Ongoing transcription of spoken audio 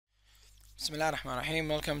Bismillahirrahmanirrahim.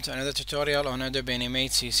 Welcome to another tutorial on Adobe Animate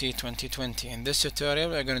CC 2020. In this tutorial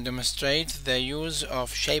we are going to demonstrate the use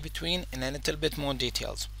of shape between in a little bit more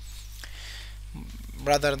details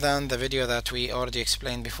rather than the video that we already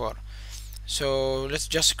explained before. So let's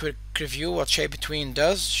just quick review what shape between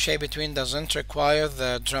does. Shape between doesn't require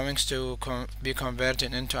the drawings to be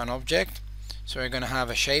converted into an object. So we're going to have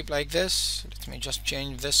a shape like this. Let me just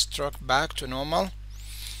change this stroke back to normal,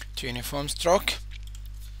 to uniform stroke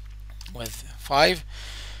with 5,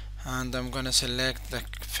 and I'm gonna select the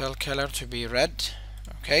fill color to be red.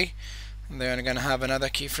 Okay, and then I'm gonna have another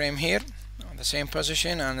keyframe here on the same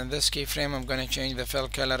position, and in this keyframe I'm gonna change the fill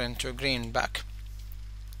color into green back.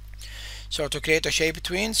 So to create a shape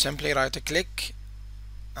between, simply right click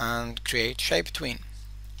and create shape between.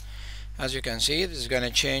 As you can see, this is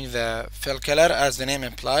gonna change the fill color. As the name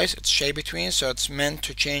implies, it's shape between, so it's meant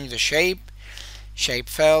to change the shape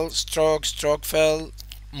fill, stroke fill,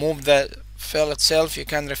 move the fill itself. You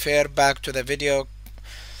can refer back to the video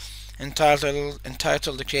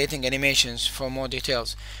entitled Creating Animations for more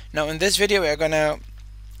details. Now in this video we are gonna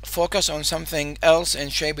focus on something else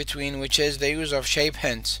in shape between, which is the use of shape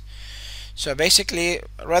hints. So basically,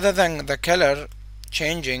 rather than the color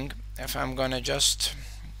changing, if I'm gonna just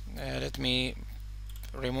let me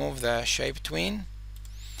remove the shape between,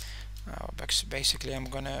 basically I'm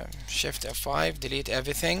gonna shift F5, delete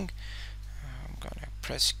everything. I'm gonna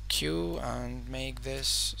press Q and make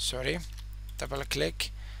this, double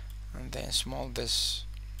click and then small this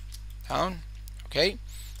down. Okay,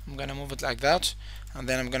 I'm gonna move it like that, and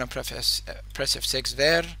then I'm gonna press F6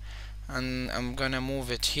 there, and I'm gonna move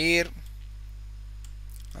it here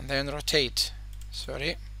and then rotate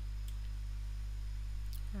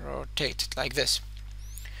it like this.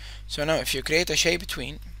 So now if you create a shape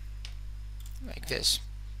between like this,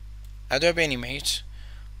 Adobe Animate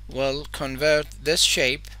will convert this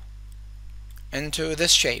shape into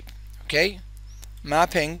this shape, okay,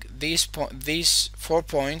 mapping these 4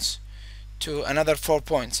 points to another 4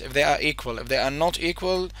 points if they are equal. If they are not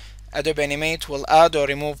equal, Adobe Animate will add or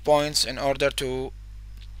remove points in order to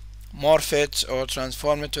morph it or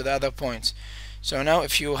transform it to the other points. So now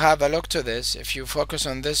if you have a look to this, if you focus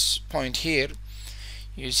on this point here,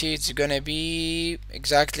 you see it's gonna be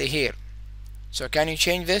exactly here. So can you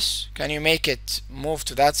change this? Can you make it move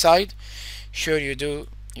to that side? Sure you do.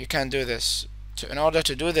 You can do this. In order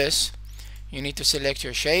to do this, you need to select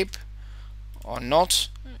your shape or not.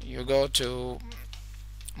 You go to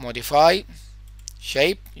modify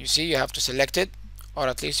shape. You see you have to select it, or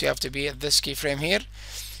at least you have to be at this keyframe here.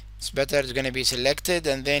 It's better, it's going to be selected,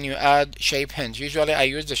 and then you add shape hint. Usually I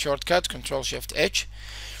use the shortcut Control-Shift-H.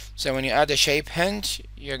 So when you add a shape hint,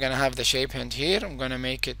 you're gonna have the shape hint here. I'm gonna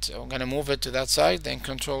move it to that side, then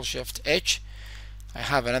Control-Shift-H. I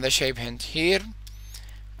have another shape hint here,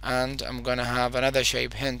 and I'm gonna have another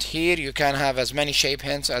shape hint here. You can have as many shape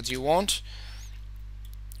hints as you want,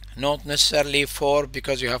 not necessarily 4,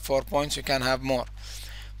 because you have 4 points. You can have more,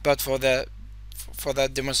 but for the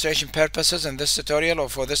demonstration purposes in this tutorial, or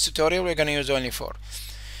for this tutorial, we're gonna use only 4.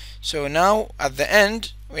 So now at the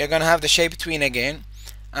end we are gonna have the shape between again,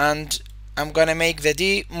 and I'm gonna make the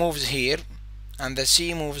D moves here, and the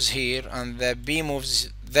C moves here, and the B moves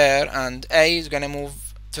there, and A is gonna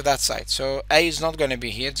move to that side. So A is not gonna be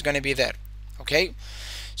here, it's gonna be there. Okay,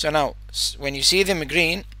 so now when you see them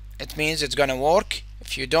green, it means it's gonna work.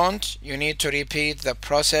 If you don't, you need to repeat the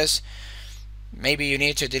process. Maybe you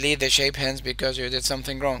need to delete the shape hints because you did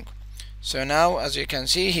something wrong. So now as you can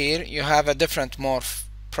see here, you have a different morph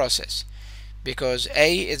process, because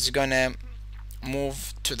A is gonna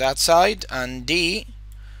move to that side, and D,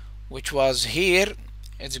 which was here,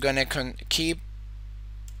 it's gonna keep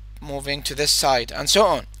moving to this side, and so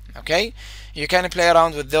on. Okay, you can play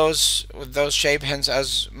around with those shape hints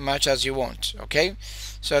as much as you want. Okay,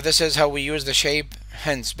 so this is how we use the shape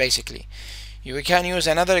hints. Basically, we can use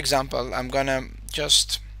another example. I'm gonna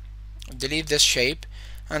just delete this shape,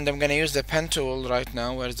 and I'm gonna use the pen tool right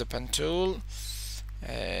now. Where's the pen tool?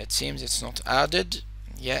 It seems it's not added.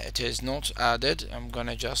 Yeah, it is not added. I'm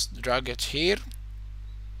gonna just drag it here,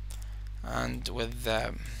 and with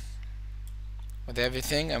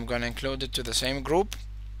everything I'm gonna include it to the same group.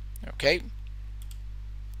 Okay,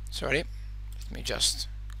 let me just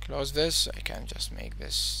close this. I can just make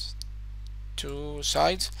this 2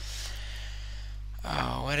 sides.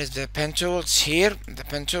 Where is the pen tool? It's here. The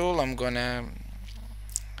pen tool, I'm gonna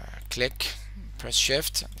press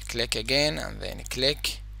shift, click again, and then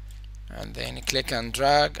click, and then click and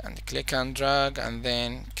drag, and click and drag, and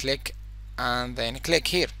then click, and then click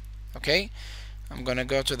here. Okay, I'm gonna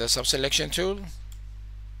go to the subselection tool.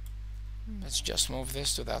 Let's just move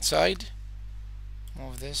this to that side,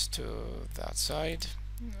 move this to that side,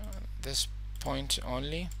 this point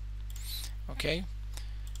only. Okay,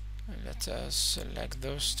 let us select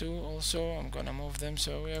those two also. I'm gonna move them,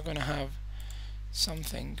 so we are gonna have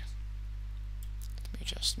something. Let me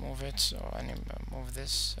just move it, so I move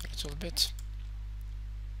this a little bit.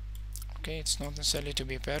 Okay, it's not necessarily to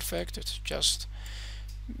be perfect, it's just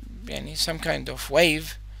some kind of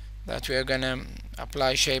wave that we are gonna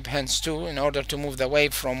apply shape hence to in order to move the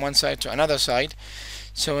wave from one side to another side.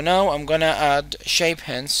 So now I'm gonna add shape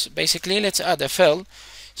hence. Basically, let's add a fill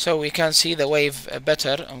so we can see the wave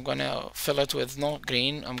better. I'm gonna fill it with not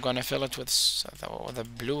green, I'm gonna fill it with the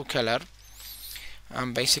blue color.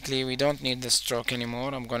 Basically we don't need the stroke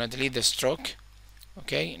anymore. I'm gonna delete the stroke.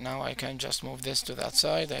 Okay, now I can just move this to that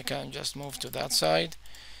side, I can just move to that side.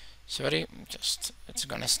 Sorry, just it's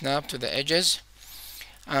gonna snap to the edges.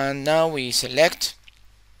 And now we select,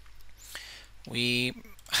 we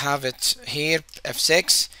have it here,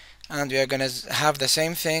 F6, and we are gonna have the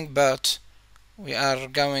same thing, but we are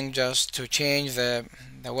going just to change the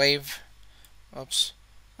wave, oops,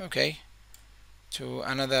 okay, to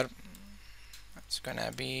another. It's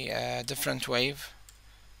gonna be a different wave.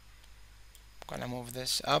 I'm gonna move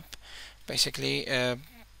this up, basically.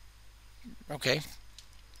 Okay,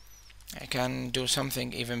 I can do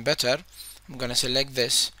something even better. I'm gonna select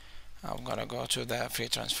this, I'm gonna go to the free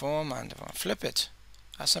transform and I'm gonna flip it,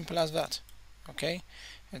 as simple as that. Okay,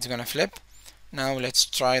 it's gonna flip. Now let's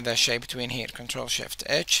try the shape between here, Control Shift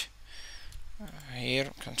H, here,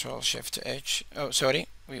 Control Shift H. Oh, sorry,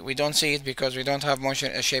 we don't see it because we don't have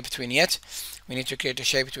motion a shape between yet. We need to create a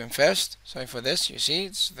shape between first. So for this, you see,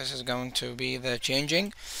 this is going to be the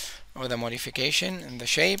changing or the modification in the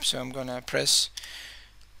shape. So I'm gonna press,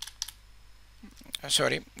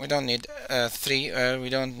 sorry, we don't need 3, we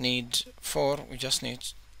don't need 4, we just need,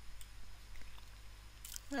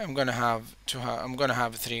 I'm gonna have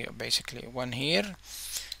 3 basically. One here,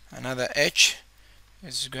 another H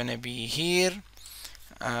is gonna be here,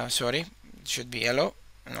 sorry, it should be yellow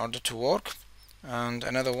in order to work, and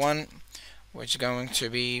another one which is going to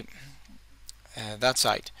be that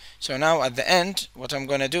side. So now at the end, what I'm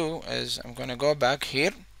gonna do is I'm gonna go back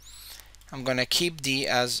here, I'm gonna keep D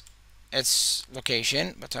as its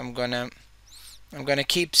location, but I'm gonna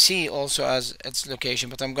keep C also as its location,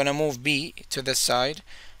 but I'm gonna move B to this side.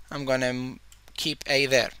 I'm gonna keep A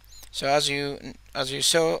there. So as you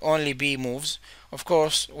saw, only B moves. Of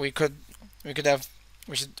course, we could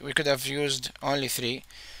have used only 3,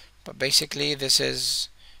 but basically this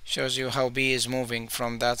shows you how B is moving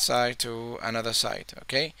from that side to another side.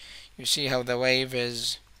 Okay, you see how the wave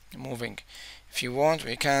is moving. If you want,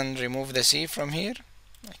 we can remove the C from here.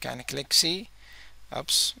 I can click C.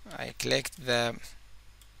 Oops, I clicked the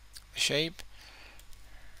shape.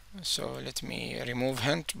 So let me remove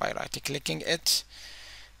hint by right clicking it,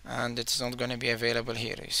 and it's not going to be available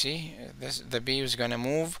here. You see, the B is going to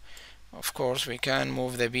move. Of course, we can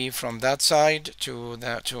move the B from that side to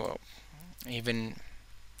even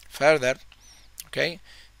further. Okay,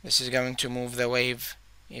 this is going to move the wave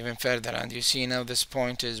even further, and you see now this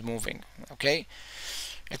point is moving. Okay,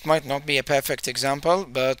 it might not be a perfect example,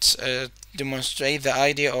 but demonstrate the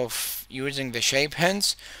idea of using the shape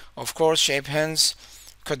hints. Of course, shape hints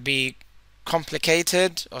could be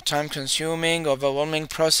complicated or time-consuming, overwhelming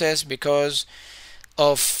process because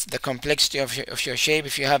of the complexity of your shape.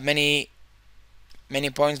 If you have many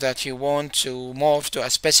points that you want to morph to a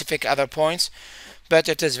specific other points, but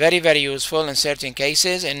it is very, very useful in certain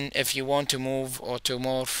cases, and if you want to move or to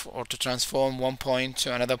morph or to transform one point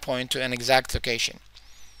to another point to an exact location.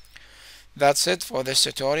 That's it for this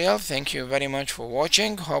tutorial. Thank you very much for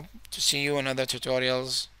watching. Hope to see you in other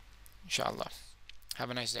tutorials, inshallah. Have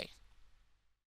a nice day.